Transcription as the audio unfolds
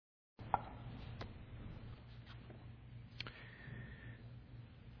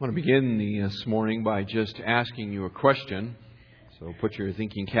I want to begin this morning by just asking you a question. So put your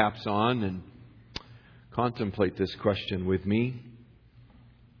thinking caps on and contemplate this question with me.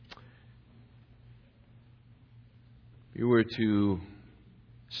 If you were to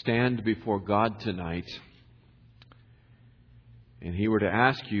stand before God tonight and He were to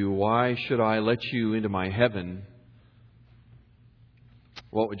ask you, why should I let you into my heaven?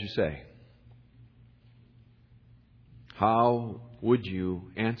 What would you say? How would you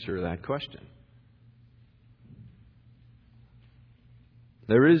answer that question?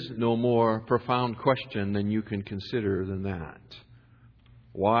 There is no more profound question than you can consider than that.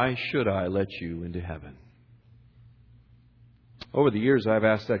 Why should I let you into heaven? Over the years, I've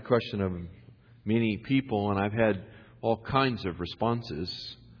asked that question of many people, and I've had all kinds of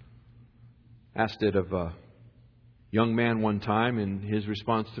responses. Asked it of a young man one time, and his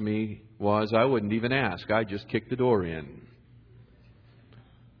response to me was, I wouldn't even ask. I'd just kick the door in.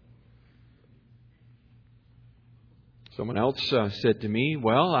 Someone else said to me,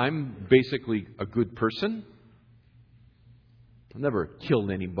 well, I'm basically a good person. I've never killed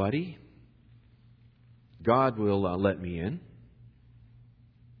anybody. God will let me in.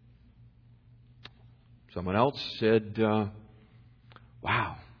 Someone else said,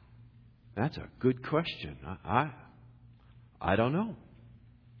 wow, that's a good question. I don't know.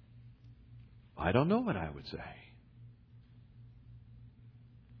 I don't know what I would say.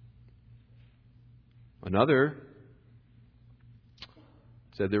 Another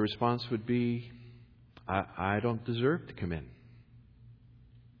said their response would be, I don't deserve to come in.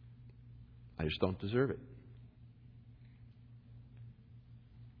 I just don't deserve it.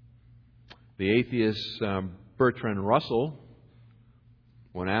 The atheist Bertrand Russell,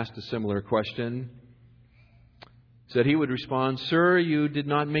 when asked a similar question, said he would respond, Sir, you did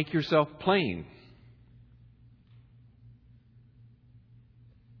not make yourself plain.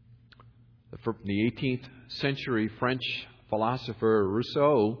 The 18th century French philosopher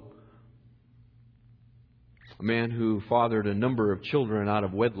Rousseau, a man who fathered a number of children out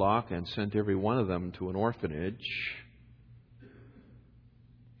of wedlock and sent every one of them to an orphanage,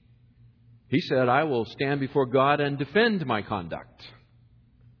 he said, I will stand before God and defend my conduct.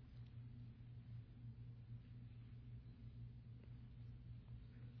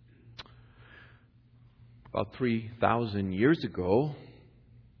 About 3,000 years ago,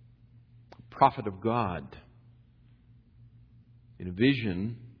 a prophet of God in a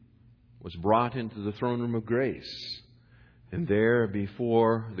vision was brought into the throne room of grace. And there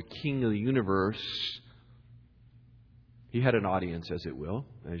before the King of the universe, he had an audience, as you will.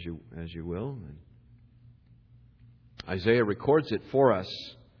 And Isaiah records it for us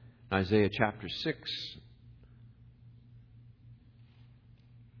in Isaiah chapter 6.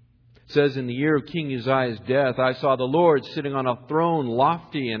 It says, in the year of King Uzziah's death, I saw the Lord sitting on a throne,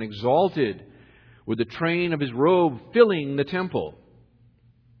 lofty and exalted, with the train of His robe filling the temple.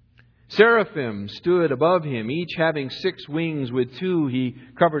 Seraphim stood above Him, each having 6 wings. With 2 He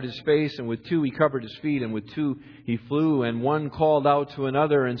covered His face, and with 2 He covered His feet, and with 2 He flew. And one called out to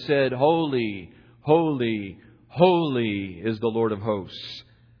another and said, Holy, holy, holy is the Lord of hosts.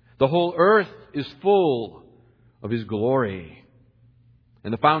 The whole earth is full of His glory.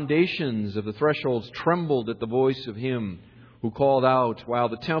 And the foundations of the thresholds trembled at the voice of Him who called out, while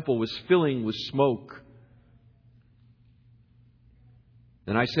the temple was filling with smoke.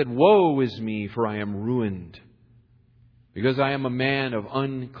 And I said, Woe is me, for I am ruined, because I am a man of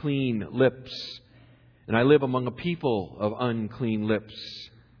unclean lips, and I live among a people of unclean lips.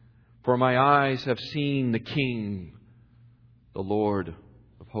 For my eyes have seen the King, the Lord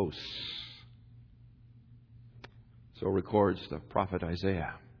of hosts. So records the prophet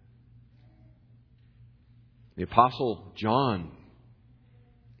Isaiah. The Apostle John,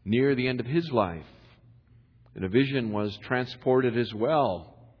 near the end of his life, in a vision, was transported as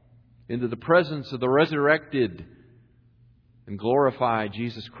well into the presence of the resurrected and glorified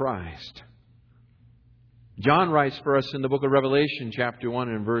Jesus Christ. John writes for us in the book of Revelation, chapter 1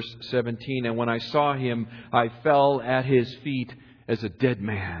 and verse 17, And when I saw Him, I fell at His feet as a dead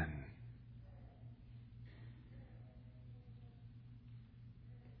man.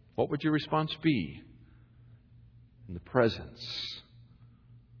 What would your response be in the presence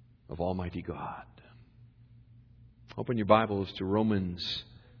of Almighty God? Open your Bibles to Romans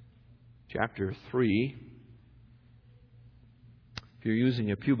chapter 3. If you're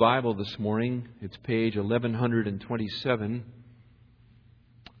using a Pew Bible this morning, it's page 1127.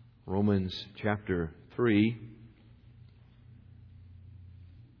 Romans chapter 3.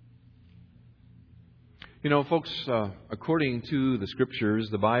 You know, folks, according to the Scriptures,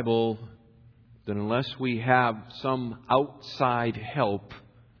 the Bible, that unless we have some outside help,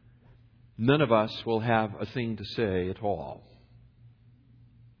 none of us will have a thing to say at all.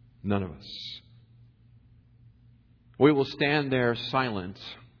 None of us. We will stand there silent,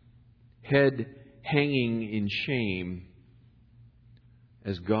 head hanging in shame,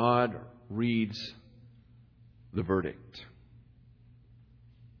 as God reads the verdict.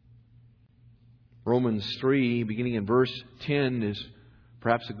 Romans 3, beginning in verse 10, is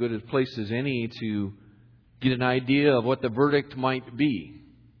perhaps a good place as any to get an idea of what the verdict might be.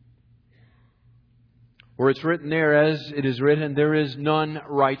 Where it's written there, as it is written, there is none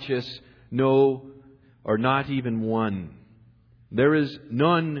righteous, no, or not even one. There is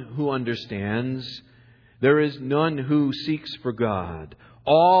none who understands. There is none who seeks for God.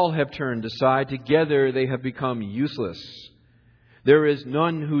 All have turned aside. Together they have become useless. There is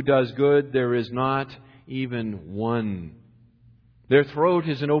none who does good. There is not even one. Their throat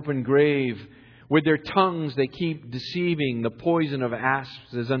is an open grave. With their tongues they keep deceiving. The poison of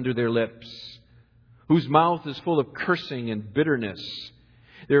asps is under their lips, whose mouth is full of cursing and bitterness.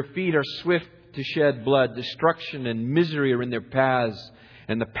 Their feet are swift to shed blood. Destruction and misery are in their paths,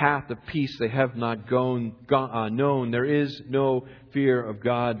 and the path of peace they have not known. There is no fear of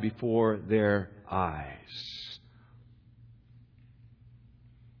God before their eyes.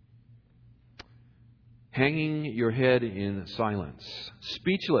 Hanging your head in silence.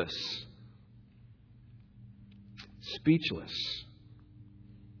 Speechless. Speechless.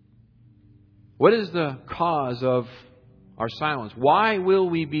 What is the cause of our silence? Why will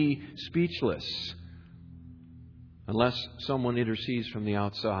we be speechless unless someone intercedes from the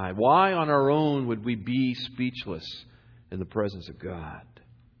outside? Why on our own would we be speechless in the presence of God?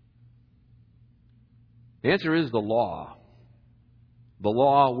 The answer is the law. The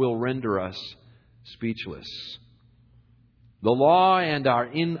law will render us speechless. The law and our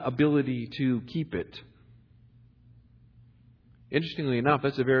inability to keep it. Interestingly enough,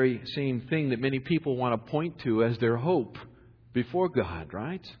 that's the very same thing that many people want to point to as their hope before God,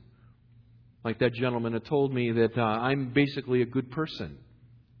 right? Like that gentleman had told me that I'm basically a good person.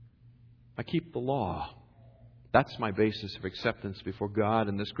 I keep the law. That's my basis of acceptance before God.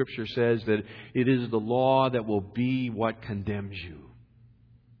 And the Scripture says that it is the law that will be what condemns you.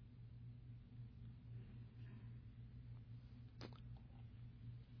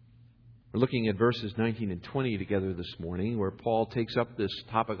 We're looking at verses 19 and 20 together this morning, where Paul takes up this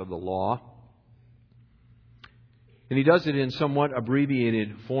topic of the law. And he does it in somewhat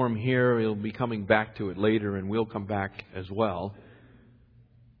abbreviated form here. He'll be coming back to it later, and we'll come back as well.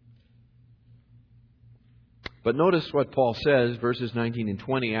 But notice what Paul says, verses 19 and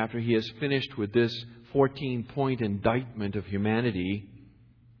 20, after he has finished with this 14-point indictment of humanity.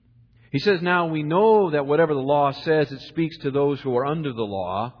 He says, "Now we know that whatever the law says, it speaks to those who are under the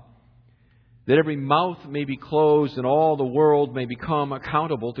law, that every mouth may be closed and all the world may become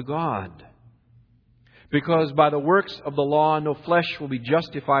accountable to God. Because by the works of the law no flesh will be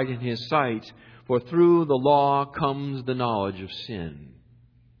justified in His sight, for through the law comes the knowledge of sin."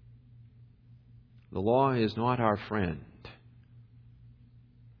 The law is not our friend.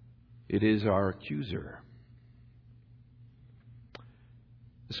 It is our accuser.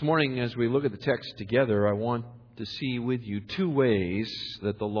 This morning, as we look at the text together, I want to see with you two ways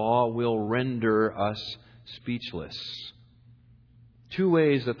that the law will render us speechless. Two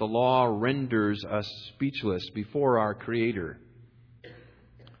ways that the law renders us speechless before our Creator,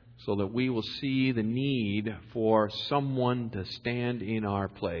 so that we will see the need for someone to stand in our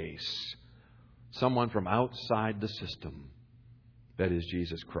place. Someone from outside the system. That is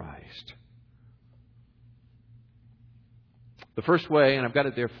Jesus Christ. The first way, and I've got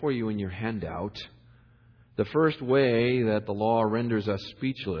it there for you in your handout, the first way that the law renders us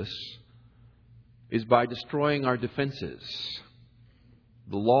speechless is by destroying our defenses.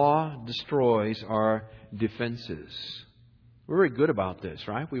 The law destroys our defenses. We're very good about this,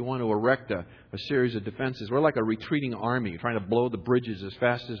 right? We want to erect a series of defenses. We're like a retreating army trying to blow the bridges as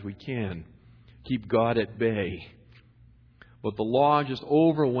fast as we can. Keep God at bay. But the law just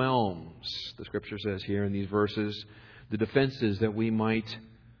overwhelms, the Scripture says here in these verses, the defenses that we might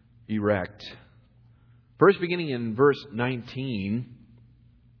erect. First, beginning in verse 19,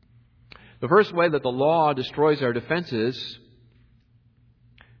 the first way that the law destroys our defenses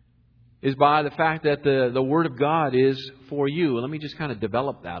is by the fact that the Word of God is for you. Let me just kind of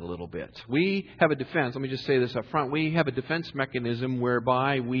develop that a little bit. We have a defense. Let me just say this up front. We have a defense mechanism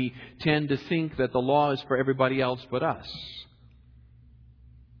whereby we tend to think that the law is for everybody else but us.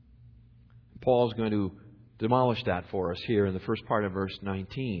 Paul's going to demolish that for us here in the first part of verse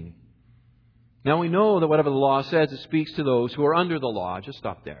 19. Now we know that whatever the law says, it speaks to those who are under the law. Just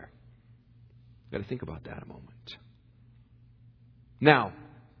stop there. You've got to think about that a moment. Now,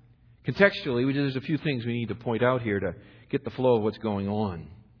 Contextually, there's a few things we need to point out here to get the flow of what's going on.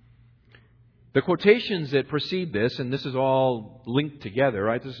 The quotations that precede this, and this is all linked together,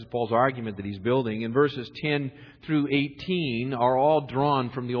 right? This is Paul's argument that he's building. In verses 10 through 18 are all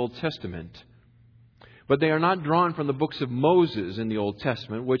drawn from the Old Testament. But they are not drawn from the books of Moses in the Old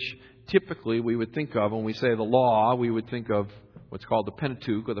Testament, which typically we would think of when we say the law, we would think of what's called the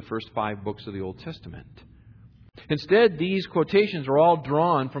Pentateuch, or the first 5 books of the Old Testament. Instead, these quotations are all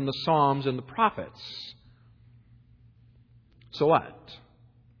drawn from the Psalms and the prophets. So what?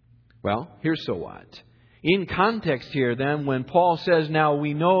 Well, here's so what. In context here, then, when Paul says, now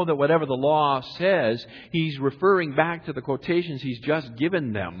we know that whatever the law says, he's referring back to the quotations he's just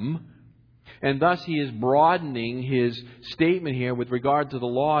given them. And thus he is broadening his statement here with regard to the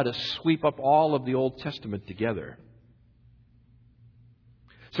law to sweep up all of the Old Testament together.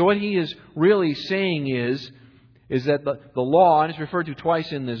 So what he is really saying is that the law, and it's referred to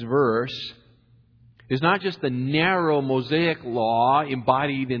twice in this verse, is not just the narrow Mosaic law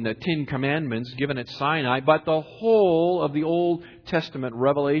embodied in the 10 Commandments given at Sinai, but the whole of the Old Testament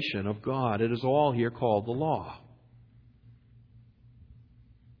revelation of God. It is all here called the law.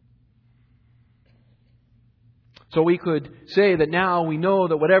 So we could say that now we know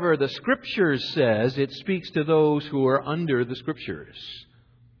that whatever the Scriptures says, it speaks to those who are under the Scriptures.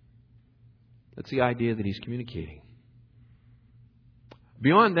 That's the idea that he's communicating.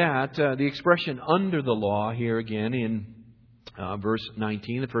 Beyond that, the expression under the law here again in verse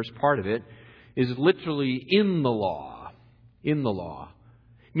 19, the first part of it, is literally in the law. In the law.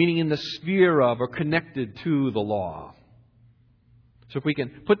 Meaning in the sphere of or connected to the law. So if we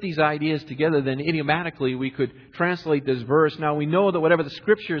can put these ideas together, then idiomatically we could translate this verse. Now we know that whatever the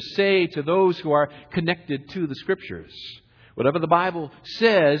Scriptures say to those who are connected to the Scriptures, whatever the Bible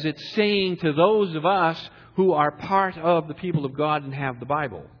says, it's saying to those of us who are part of the people of God and have the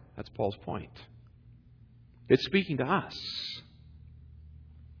Bible. That's Paul's point. It's speaking to us.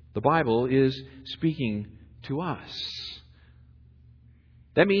 The Bible is speaking to us.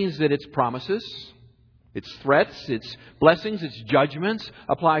 That means that its promises, its threats, its blessings, its judgments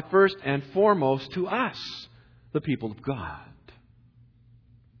apply first and foremost to us, the people of God.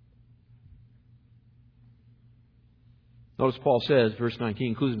 Notice Paul says, verse 19,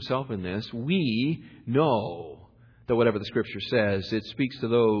 includes himself in this, we know that whatever the Scripture says, it speaks to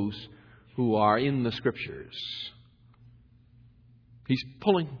those who are in the Scriptures. He's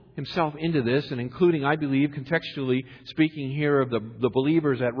pulling himself into this and including, I believe, contextually speaking here of the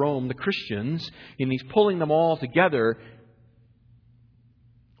believers at Rome, the Christians, and he's pulling them all together.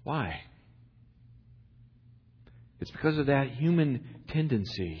 Why? It's because of that human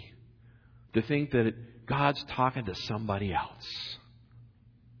tendency to think that God's talking to somebody else.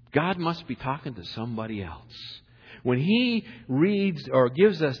 God must be talking to somebody else. When He reads or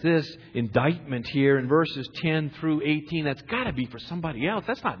gives us this indictment here in verses 10 through 18, that's got to be for somebody else.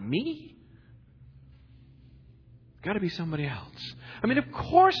 That's not me. It's got to be somebody else. I mean, of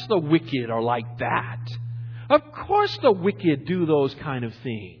course the wicked are like that. Of course the wicked do those kind of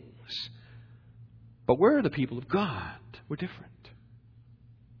things. But we're the people of God. We're different.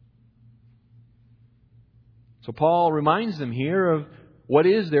 So Paul reminds them here of what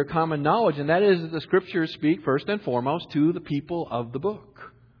is their common knowledge, and that is that the Scriptures speak first and foremost to the people of the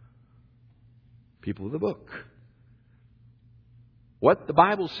book. People of the book. What the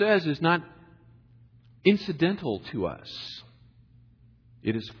Bible says is not incidental to us.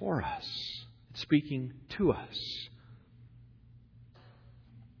 It is for us. It's speaking to us.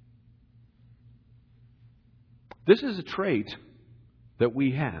 This is a trait that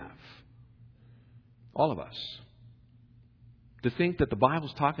we have. All of us. To think that the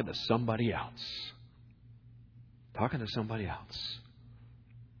Bible's talking to somebody else. Talking to somebody else.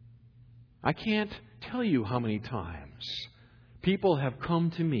 I can't tell you how many times people have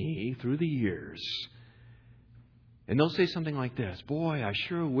come to me through the years and they'll say something like this, boy, I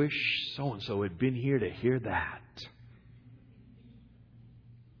sure wish so-and-so had been here to hear that.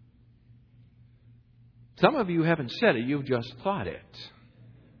 Some of you haven't said it, you've just thought it.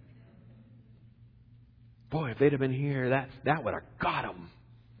 Boy, if they'd have been here, that would have got them.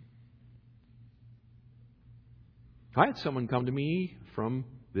 I had someone come to me from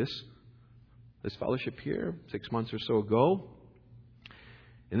this fellowship here 6 months or so ago.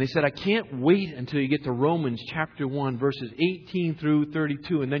 And they said, I can't wait until you get to Romans chapter 1, verses 18 through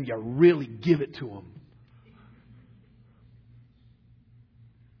 32, and then you really give it to them.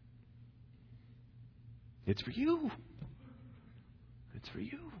 It's for you. It's for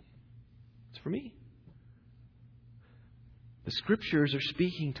you. It's for me. The Scriptures are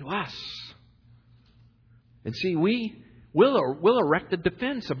speaking to us. And see, we We'll erect a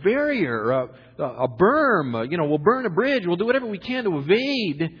defense, a barrier, a berm. We'll burn a bridge. We'll do whatever we can to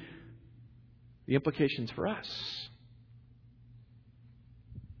evade the implications for us.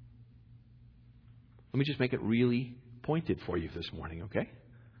 Let me just make it really pointed for you this morning, okay?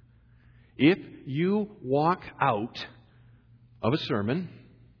 If you walk out of a sermon,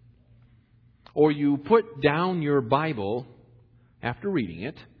 or you put down your Bible after reading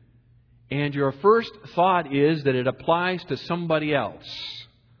it, and your first thought is that it applies to somebody else,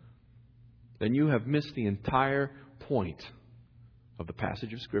 then you have missed the entire point of the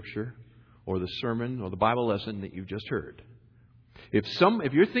passage of Scripture or the sermon or the Bible lesson that you've just heard. If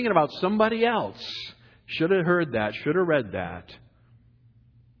you're thinking about somebody else, should have heard that, should have read that,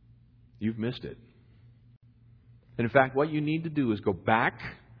 you've missed it. And in fact, what you need to do is go back,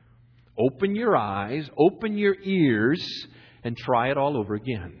 open your eyes, open your ears, and try it all over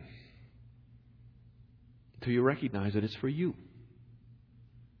again. Until you recognize that it's for you.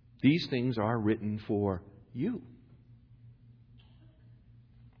 These things are written for you.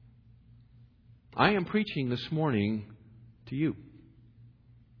 I am preaching this morning to you.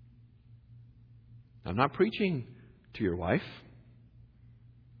 I'm not preaching to your wife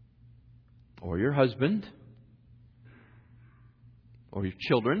or your husband or your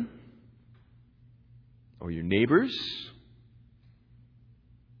children or your neighbors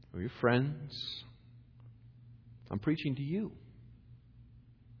or your friends. I'm preaching to you.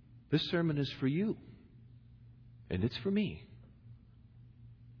 This sermon is for you. And it's for me.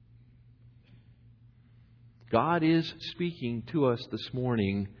 God is speaking to us this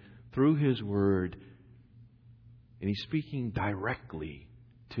morning through His Word. And He's speaking directly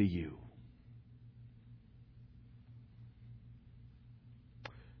to you.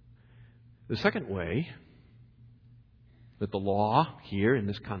 The second way that the law here in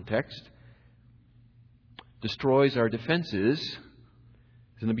this context destroys our defenses is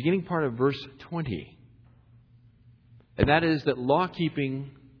in the beginning part of verse 20. And that is that law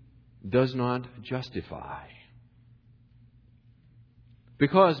keeping does not justify.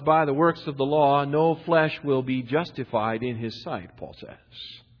 Because by the works of the law, no flesh will be justified in His sight, Paul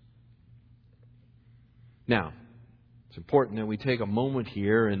says. Now, it's important that we take a moment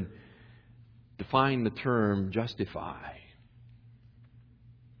here and define the term justify.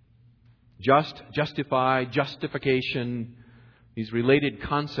 Justify, justification, these related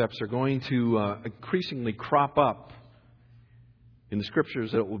concepts are going to increasingly crop up in the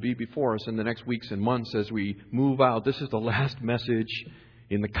Scriptures that will be before us in the next weeks and months as we move out. This is the last message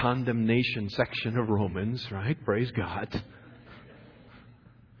in the condemnation section of Romans, right? Praise God.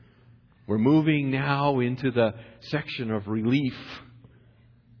 We're moving now into the section of relief.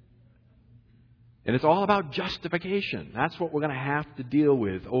 And it's all about justification. That's what we're going to have to deal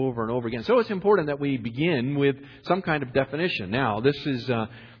with over and over again. So it's important that we begin with some kind of definition. Now, this is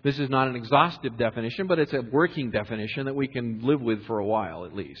not an exhaustive definition, but it's a working definition that we can live with for a while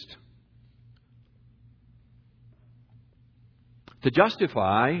at least. To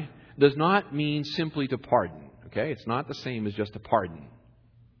justify does not mean simply to pardon. Okay? It's not the same as just a pardon.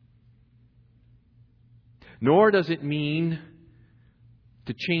 Nor does it mean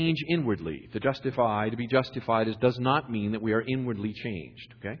to change inwardly. To be justified does not mean that we are inwardly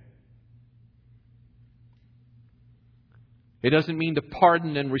changed. Okay? It doesn't mean to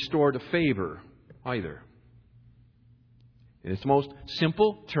pardon and restore to favor either. In its most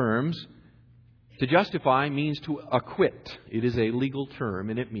simple terms, to justify means to acquit. It is a legal term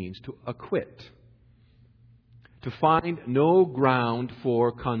and it means to acquit. To find no ground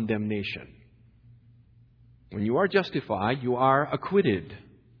for condemnation. When you are justified, you are acquitted.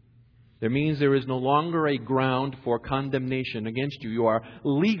 That means there is no longer a ground for condemnation against you. You are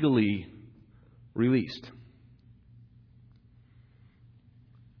legally released.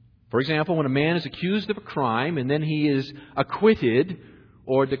 For example, when a man is accused of a crime and then he is acquitted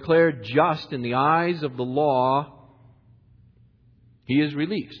or declared just in the eyes of the law, he is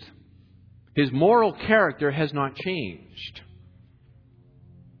released. His moral character has not changed.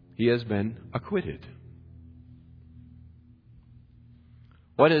 He has been acquitted.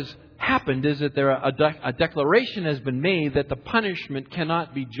 What has happened is that a declaration has been made that the punishment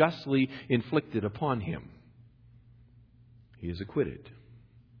cannot be justly inflicted upon him. He is acquitted.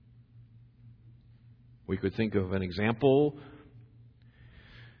 We could think of an example,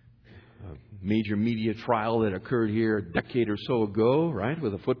 a major media trial that occurred here a decade or so ago, right,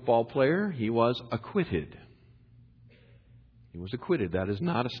 with a football player. He was acquitted. He was acquitted. That is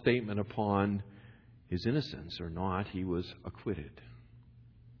not a statement upon his innocence or not. He was acquitted.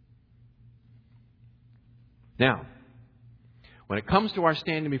 Now, When it comes to our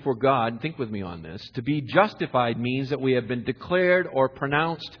standing before God, think with me on this, to be justified means that we have been declared or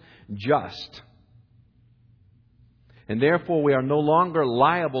pronounced just. And therefore we are no longer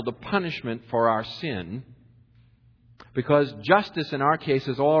liable to punishment for our sin, because justice in our case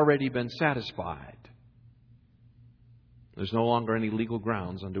has already been satisfied. There's no longer any legal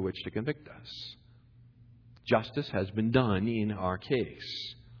grounds under which to convict us. Justice has been done in our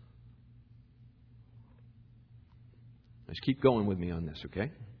case. Just keep going with me on this,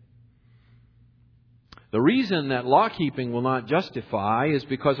 okay? The reason that law-keeping will not justify is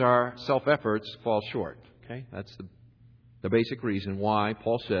because our self-efforts fall short. Okay? That's the basic reason why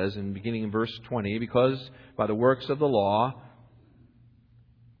Paul says, beginning in verse 20, because by the works of the law,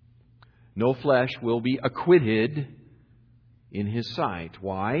 no flesh will be acquitted in his sight.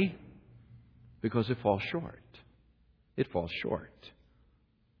 Why? Because it falls short. It falls short.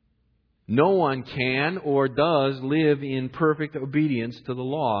 No one can or does live in perfect obedience to the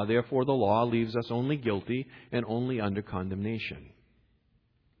law. Therefore, the law leaves us only guilty and only under condemnation.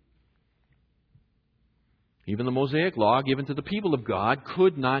 Even the Mosaic law given to the people of God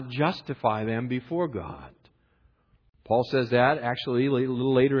could not justify them before God. Paul says that actually a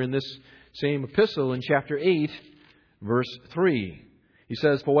little later in this same epistle in chapter 8, verse 3. He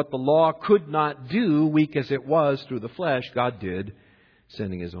says, "For what the law could not do, weak as it was through the flesh, God did,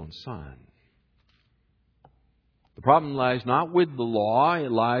 sending His own Son." The problem lies not with the law,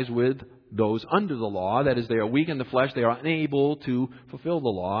 it lies with those under the law. That is, they are weak in the flesh, they are unable to fulfill the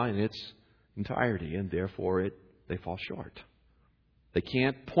law in its entirety, and therefore they fall short. They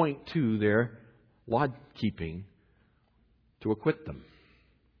can't point to their law-keeping to acquit them.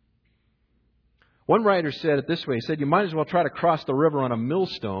 One writer said it this way. He said, "You might as well try to cross the river on a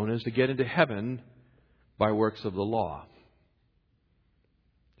millstone as to get into heaven by works of the law."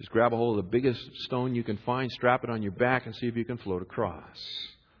 Just grab a hold of the biggest stone you can find, strap it on your back, and see if you can float across.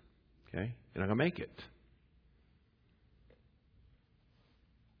 Okay? You're not going to make it.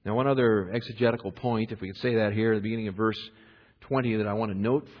 Now, one other exegetical point, if we could say that here at the beginning of verse 20, that I want to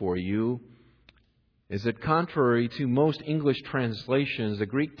note for you, is that contrary to most English translations, the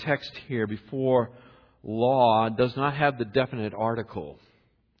Greek text here before law does not have the definite article,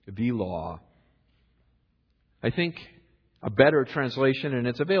 the law. I think a better translation, and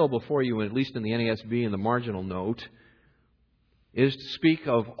it's available for you at least in the NASB in the marginal note, is to speak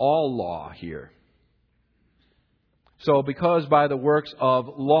of all law here. So, because by the works of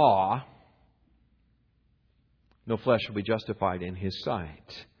law, no flesh will be justified in His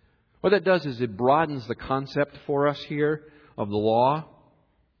sight. What that does is it broadens the concept for us here of the law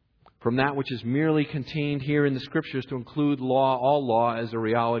from that which is merely contained here in the Scriptures to include law, all law, as a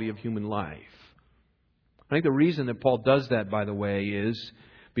reality of human life. I think the reason that Paul does that, by the way, is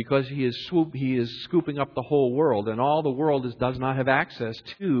because he is scooping up the whole world, and all the world does not have access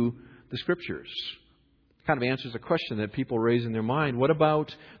to the Scriptures. It kind of answers a question that people raise in their mind. What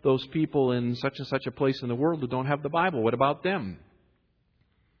about those people in such and such a place in the world who don't have the Bible? What about them?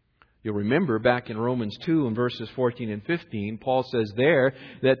 You'll remember back in Romans 2 and verses 14 and 15, Paul says there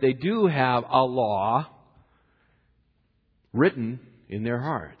that they do have a law written in their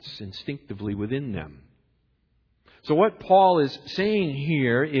hearts, instinctively within them. So what Paul is saying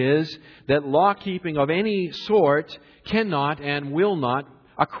here is that law-keeping of any sort cannot and will not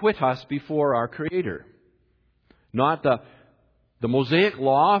acquit us before our Creator. Not the Mosaic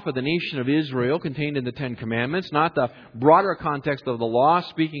law for the nation of Israel contained in the Ten Commandments, not the broader context of the law,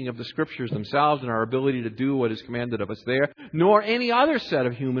 speaking of the Scriptures themselves and our ability to do what is commanded of us there, nor any other set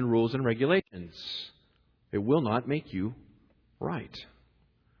of human rules and regulations. It will not make you right.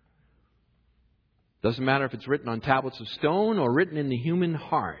 Doesn't matter if it's written on tablets of stone or written in the human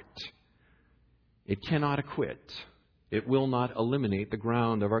heart. It cannot acquit. It will not eliminate the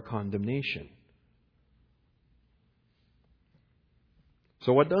ground of our condemnation.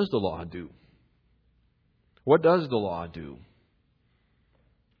 So what does the law do? What does the law do?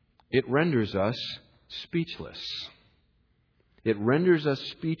 It renders us speechless. It renders us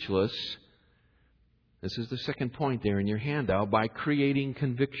speechless. This is the second point there in your handout, by creating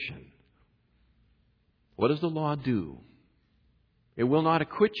conviction. What does the law do? It will not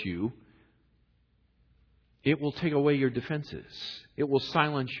acquit you. It will take away your defenses. It will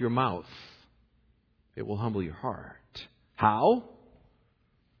silence your mouth. It will humble your heart. How?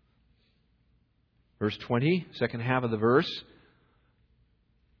 Verse 20, second half of the verse.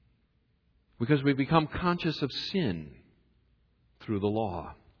 Because we become conscious of sin through the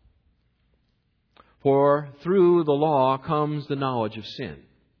law. For through the law comes the knowledge of sin.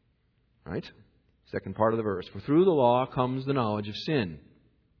 Right? Second part of the verse. For through the law comes the knowledge of sin.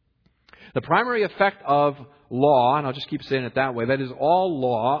 The primary effect of law, and I'll just keep saying it that way, that is, all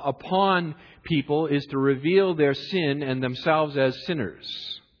law upon people is to reveal their sin and themselves as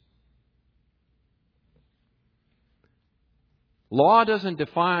sinners. Law doesn't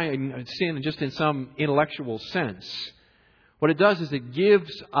define sin just in some intellectual sense. What it does is it gives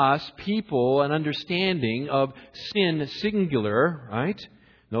us people an understanding of sin singular, right?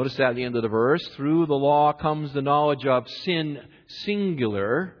 Notice that at the end of the verse. Through the law comes the knowledge of sin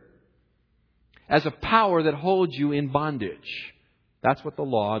singular, as a power that holds you in bondage. That's what the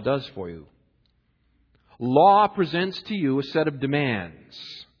law does for you. Law presents to you a set of demands.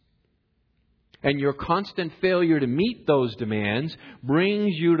 And your constant failure to meet those demands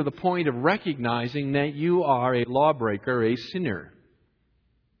brings you to the point of recognizing that you are a lawbreaker, a sinner.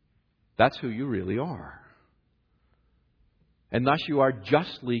 That's who you really are. And thus you are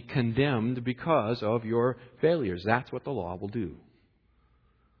justly condemned because of your failures. That's what the law will do.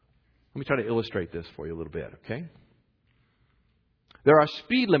 Let me try to illustrate this for you a little bit, okay? There are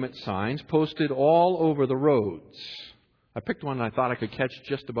speed limit signs posted all over the roads. I picked one I thought I could catch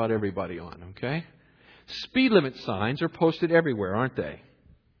just about everybody on, okay? Speed limit signs are posted everywhere, aren't they?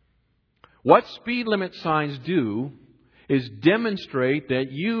 What speed limit signs do is demonstrate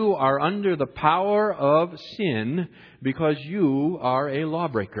that you are under the power of sin because you are a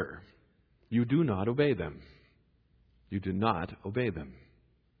lawbreaker. You do not obey them. You do not obey them.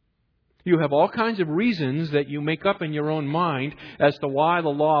 You have all kinds of reasons that you make up in your own mind as to why the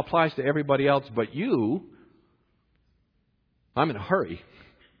law applies to everybody else but you. I'm in a hurry.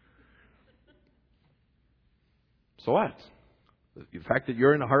 So what? The fact that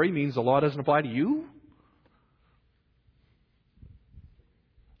you're in a hurry means the law doesn't apply to you?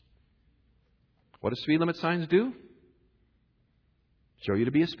 What do speed limit signs do? Show you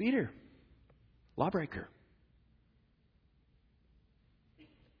to be a speeder, lawbreaker.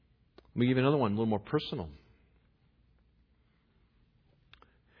 Let me give you another one, a little more personal.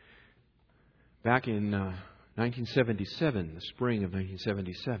 Back in 1977, the spring of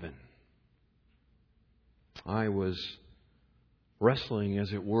 1977, I was wrestling,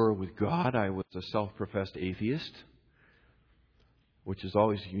 as it were, with God. I was a self-professed atheist, which is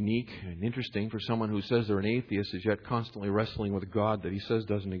always unique and interesting for someone who says they're an atheist, is yet constantly wrestling with a God that he says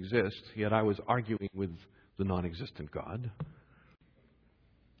doesn't exist. Yet I was arguing with the non-existent God.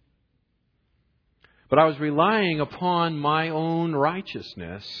 But I was relying upon my own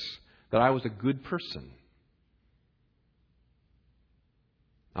righteousness, that I was a good person.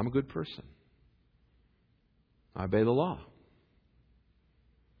 I'm a good person. I obey the law.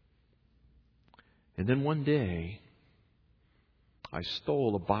 And then one day, I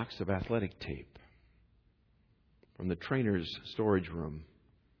stole a box of athletic tape from the trainer's storage room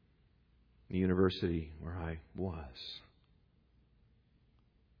in the university where I was.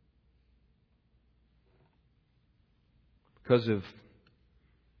 Because of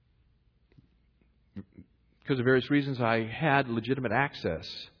various reasons, I had legitimate access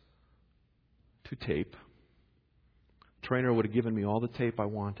to tape. The trainer would have given me all the tape I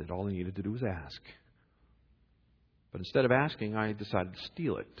wanted. All I needed to do was ask. But instead of asking, I decided to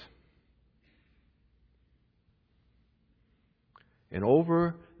steal it. And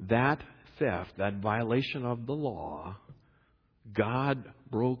over that theft, that violation of the law, God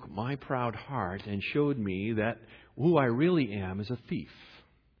broke my proud heart and showed me that who I really am is a thief.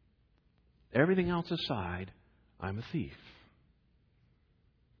 Everything else aside, I'm a thief.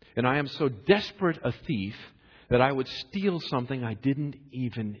 And I am so desperate a thief that I would steal something I didn't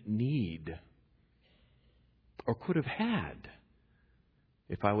even need or could have had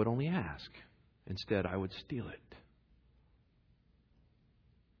if I would only ask. Instead, I would steal it.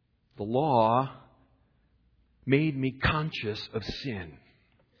 The law made me conscious of sin,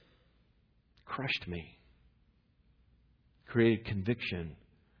 crushed me, created conviction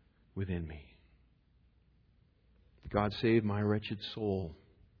within me. God saved my wretched soul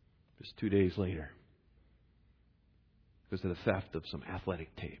just 2 days later because of the theft of some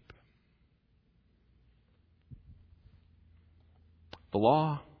athletic tape. The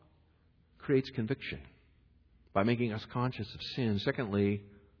law creates conviction by making us conscious of sin. Secondly,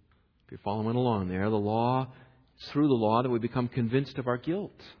 if you're following along there, it's through the law that we become convinced of our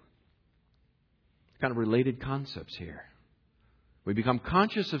guilt. Kind of related concepts here. We become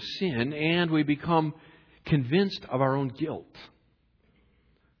conscious of sin and we become convinced of our own guilt.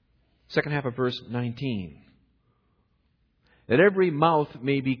 Second half of verse 19. That every mouth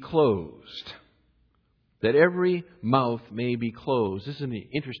may be closed. That every mouth may be closed. This is an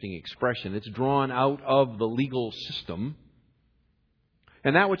interesting expression. It's drawn out of the legal system.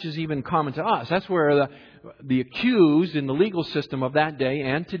 And that which is even common to us. That's where the accused in the legal system of that day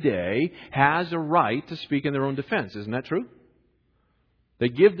and today has a right to speak in their own defense. Isn't that true? They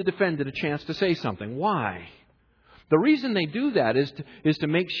give the defendant a chance to say something. Why? The reason they do that is to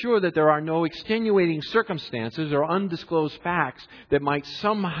make sure that there are no extenuating circumstances or undisclosed facts that might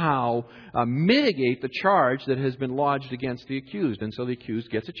somehow mitigate the charge that has been lodged against the accused. And so the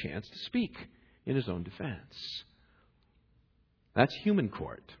accused gets a chance to speak in his own defense. That's human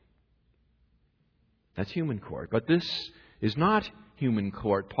court. That's human court. But this is not human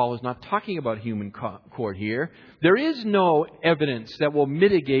court. Paul is not talking about human court here. There is no evidence that will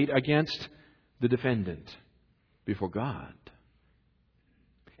mitigate against the defendant before God.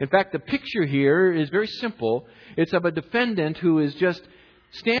 In fact, the picture here is very simple. It's of a defendant who is just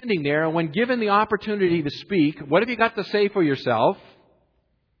standing there, and when given the opportunity to speak, what have you got to say for yourself?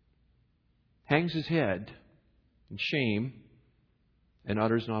 Hangs his head in shame and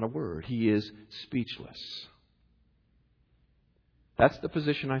utters not a word. He is speechless. That's the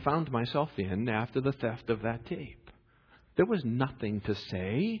position I found myself in after the theft of that tape. There was nothing to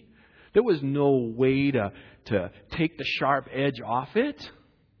say. There was no way to take the sharp edge off it.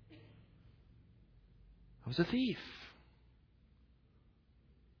 I was a thief.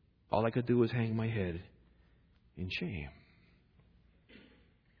 All I could do was hang my head in shame.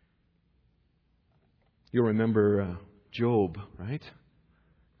 You'll remember Job, right?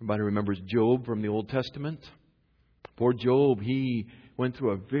 Everybody remembers Job from the Old Testament? Poor Job, he went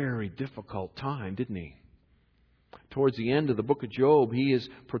through a very difficult time, didn't he? Towards the end of the book of Job, he is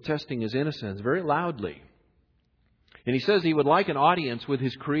protesting his innocence very loudly. And he says he would like an audience with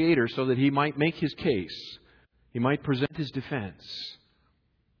his Creator so that he might make his case. He might present his defense.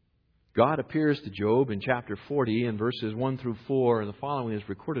 God appears to Job in chapter 40 and verses 1 through 4, and the following is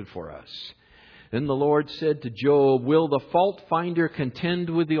recorded for us. Then the Lord said to Job, "Will the fault finder contend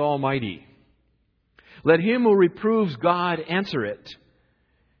with the Almighty? Let him who reproves God answer it."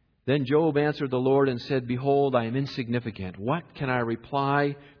 Then Job answered the Lord and said, "Behold, I am insignificant. What can I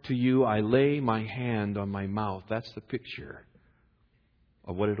reply to you? I lay my hand on my mouth." That's the picture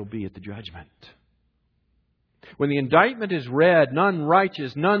of what it'll be at the judgment. When the indictment is read, none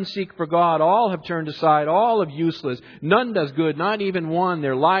righteous, none seek for God, all have turned aside, all have useless, none does good, not even one.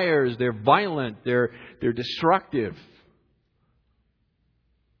 They're liars, they're violent, they're destructive.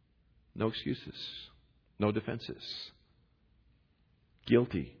 No excuses, no defenses.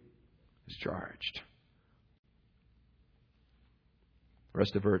 Guilty is charged.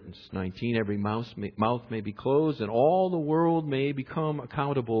 Rest of verse 19, every mouth may be closed and all the world may become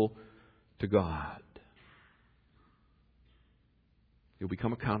accountable to God. You'll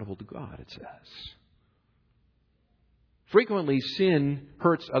become accountable to God, it says. Frequently, sin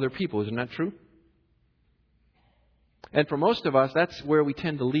hurts other people. Isn't that true? And for most of us, that's where we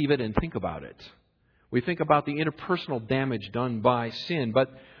tend to leave it and think about it. We think about the interpersonal damage done by sin, but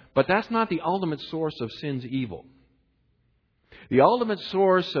that's not the ultimate source of sin's evil. The ultimate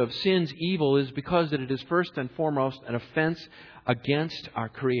source of sin's evil is because that it is first and foremost an offense against our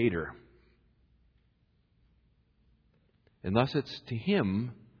Creator. And thus it's to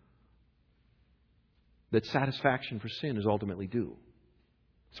Him that satisfaction for sin is ultimately due.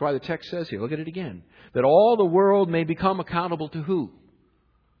 That's why the text says here, look at it again, that all the world may become accountable to who?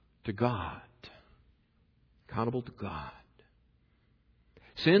 To God. Accountable to God.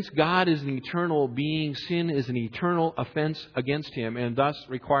 Since God is an eternal being, sin is an eternal offense against Him and thus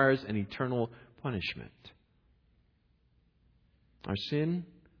requires an eternal punishment. Our sin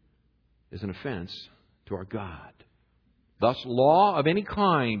is an offense to our God. Thus, law of any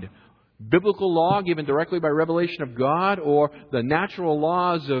kind, biblical law given directly by revelation of God, or the natural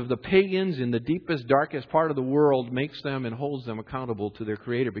laws of the pagans in the deepest, darkest part of the world, makes them and holds them accountable to their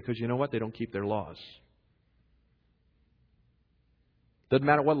Creator. Because you know what? They don't keep their laws. Doesn't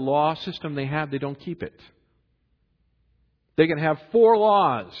matter what law system they have, they don't keep it. They can have 4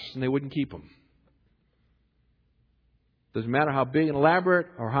 laws and they wouldn't keep them. Doesn't matter how big and elaborate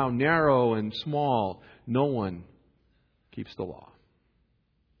or how narrow and small, no one keeps the law.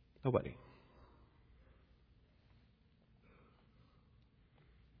 Nobody.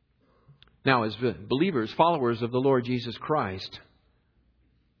 Now, as believers, followers of the Lord Jesus Christ,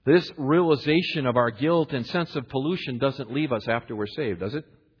 this realization of our guilt and sense of pollution doesn't leave us after we're saved, does it?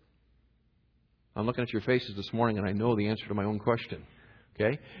 I'm looking at your faces this morning and I know the answer to my own question.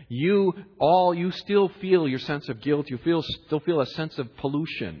 Okay? You still feel your sense of guilt. You still feel a sense of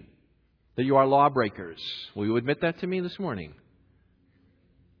pollution. That you are lawbreakers. Will you admit that to me this morning?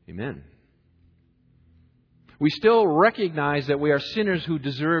 Amen. We still recognize that we are sinners who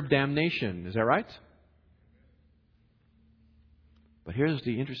deserve damnation. Is that right? But here's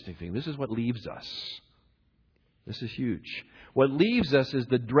the interesting thing. This is what leaves us. This is huge. What leaves us is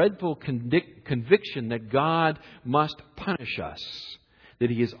the dreadful conviction that God must punish us, that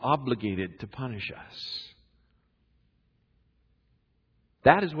He is obligated to punish us.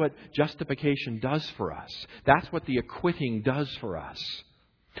 That is what justification does for us. That's what the acquitting does for us.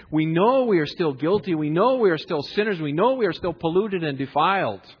 We know we are still guilty. We know we are still sinners. We know we are still polluted and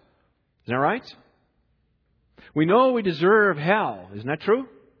defiled. Isn't that right? We know we deserve hell. Isn't that true?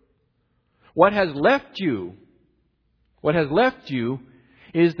 What has left you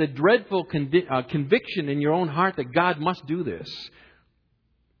is the dreadful conviction in your own heart that God must do this.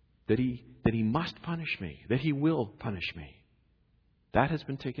 That He must punish me. That He will punish me. That has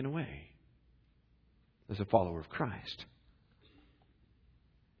been taken away as a follower of Christ.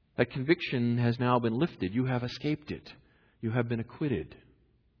 That conviction has now been lifted. You have escaped it. You have been acquitted.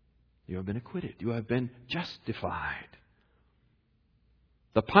 You have been acquitted. You have been justified.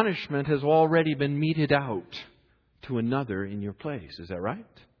 The punishment has already been meted out to another in your place. Is that right?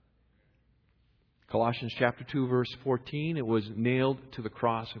 Colossians chapter 2, verse 14, it was nailed to the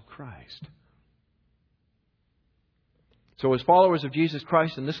cross of Christ. So as followers of Jesus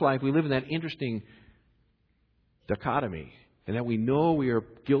Christ in this life, we live in that interesting dichotomy. And that we know we are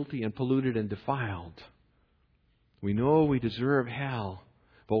guilty and polluted and defiled. We know we deserve hell.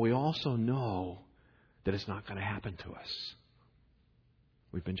 But we also know that it's not going to happen to us.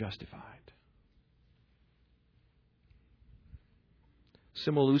 We've been justified.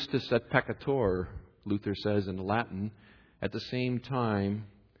 Simul justus et peccator, Luther says in Latin, at the same time,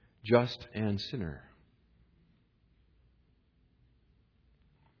 just and sinner.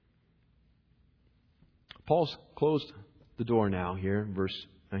 Paul's closed the door now here, verse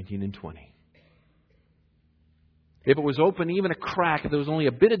 19 and 20. If it was open even a crack, if there was only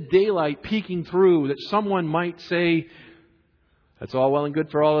a bit of daylight peeking through, that someone might say, that's all well and good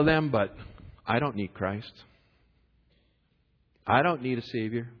for all of them, but I don't need Christ. I don't need a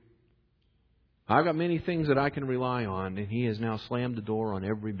Savior. I've got many things that I can rely on, and He has now slammed the door on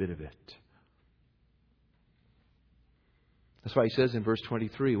every bit of it. That's why He says in verse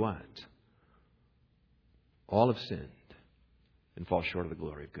 23, what? All have sinned and fall short of the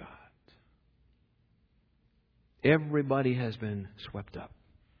glory of God. Everybody has been swept up.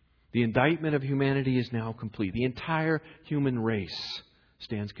 The indictment of humanity is now complete. The entire human race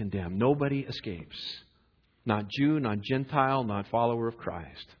stands condemned. Nobody escapes. Not Jew, not Gentile, not follower of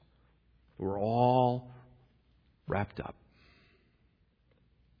Christ. We're all wrapped up.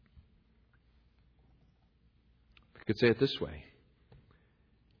 I could say it this way.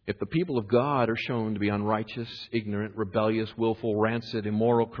 If the people of God are shown to be unrighteous, ignorant, rebellious, willful, rancid,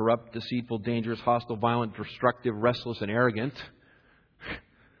 immoral, corrupt, deceitful, dangerous, hostile, violent, destructive, restless, and arrogant,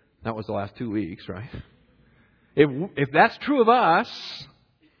 that was the last 2 weeks, right? If that's true of us,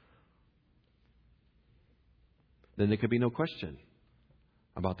 then there could be no question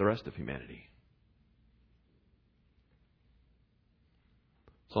about the rest of humanity.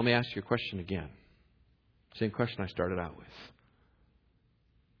 So let me ask you a question again. Same question I started out with.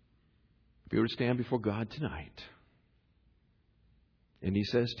 If you were to stand before God tonight, and He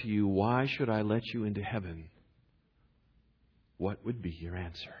says to you, why should I let you into heaven? What would be your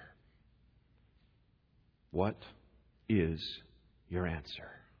answer? What is your answer?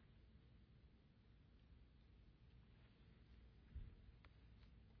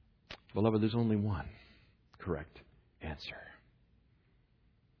 Beloved, there's only one correct answer.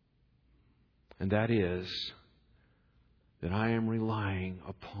 And that is that I am relying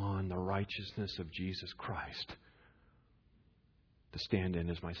upon the righteousness of Jesus Christ to stand in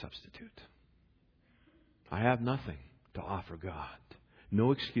as my substitute. I have nothing to offer God.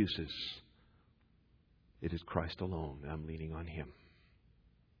 No excuses. It is Christ alone. I'm leaning on Him.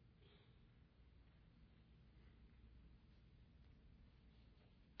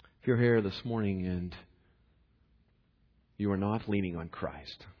 If you're here this morning and you are not leaning on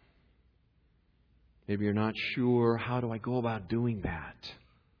Christ, maybe you're not sure, how do I go about doing that?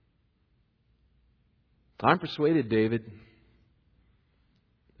 I'm persuaded, David.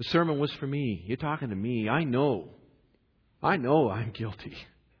 The sermon was for me. You're talking to me. I know I'm guilty.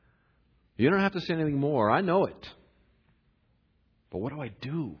 You don't have to say anything more. I know it. But what do I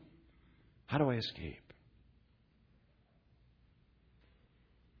do? How do I escape?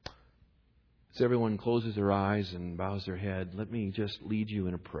 As everyone closes their eyes and bows their head, let me just lead you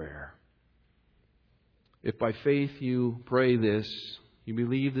in a prayer. If by faith you pray this, you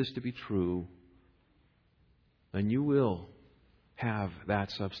believe this to be true, then you will have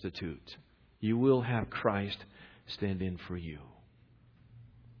that substitute. You will have Christ stand in for you.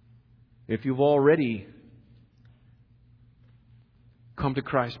 If you've already come to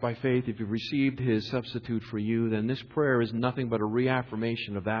Christ by faith, if you've received His substitute for you, then this prayer is nothing but a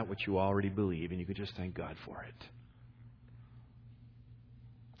reaffirmation of that which you already believe, and you could just thank God for it.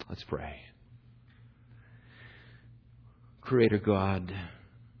 Let's pray. Creator God,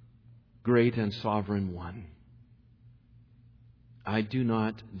 great and sovereign One, I do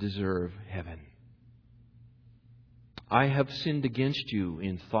not deserve heaven. I have sinned against you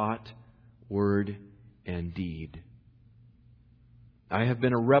in thought, word, and deed. I have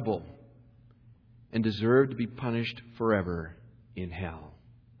been a rebel and deserve to be punished forever in hell.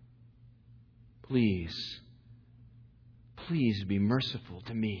 Please be merciful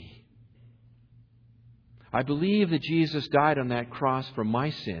to me. I believe that Jesus died on that cross for my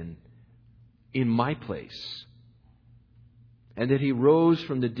sin in my place, and that He rose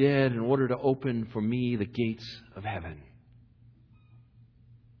from the dead in order to open for me the gates of heaven.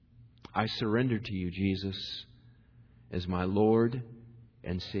 I surrender to you, Jesus, as my Lord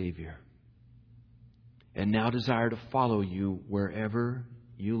and Savior, and now desire to follow you wherever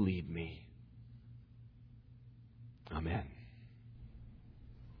you lead me. Amen.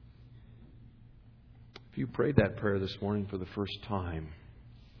 If you prayed that prayer this morning for the first time,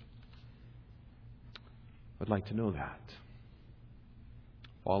 I'd like to know that.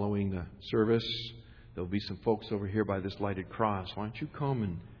 Following the service, there'll be some folks over here by this lighted cross. Why don't you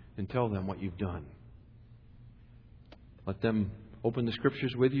come and tell them what you've done? Let them open the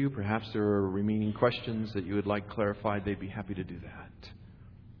Scriptures with you. Perhaps there are remaining questions that you would like clarified. They'd be happy to do that.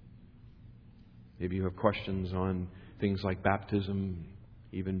 Maybe you have questions on things like baptism,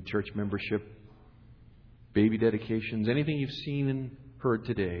 even church membership, baby dedications, anything you've seen and heard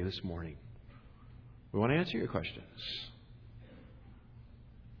today, this morning. We want to answer your questions.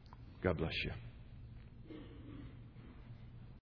 God bless you.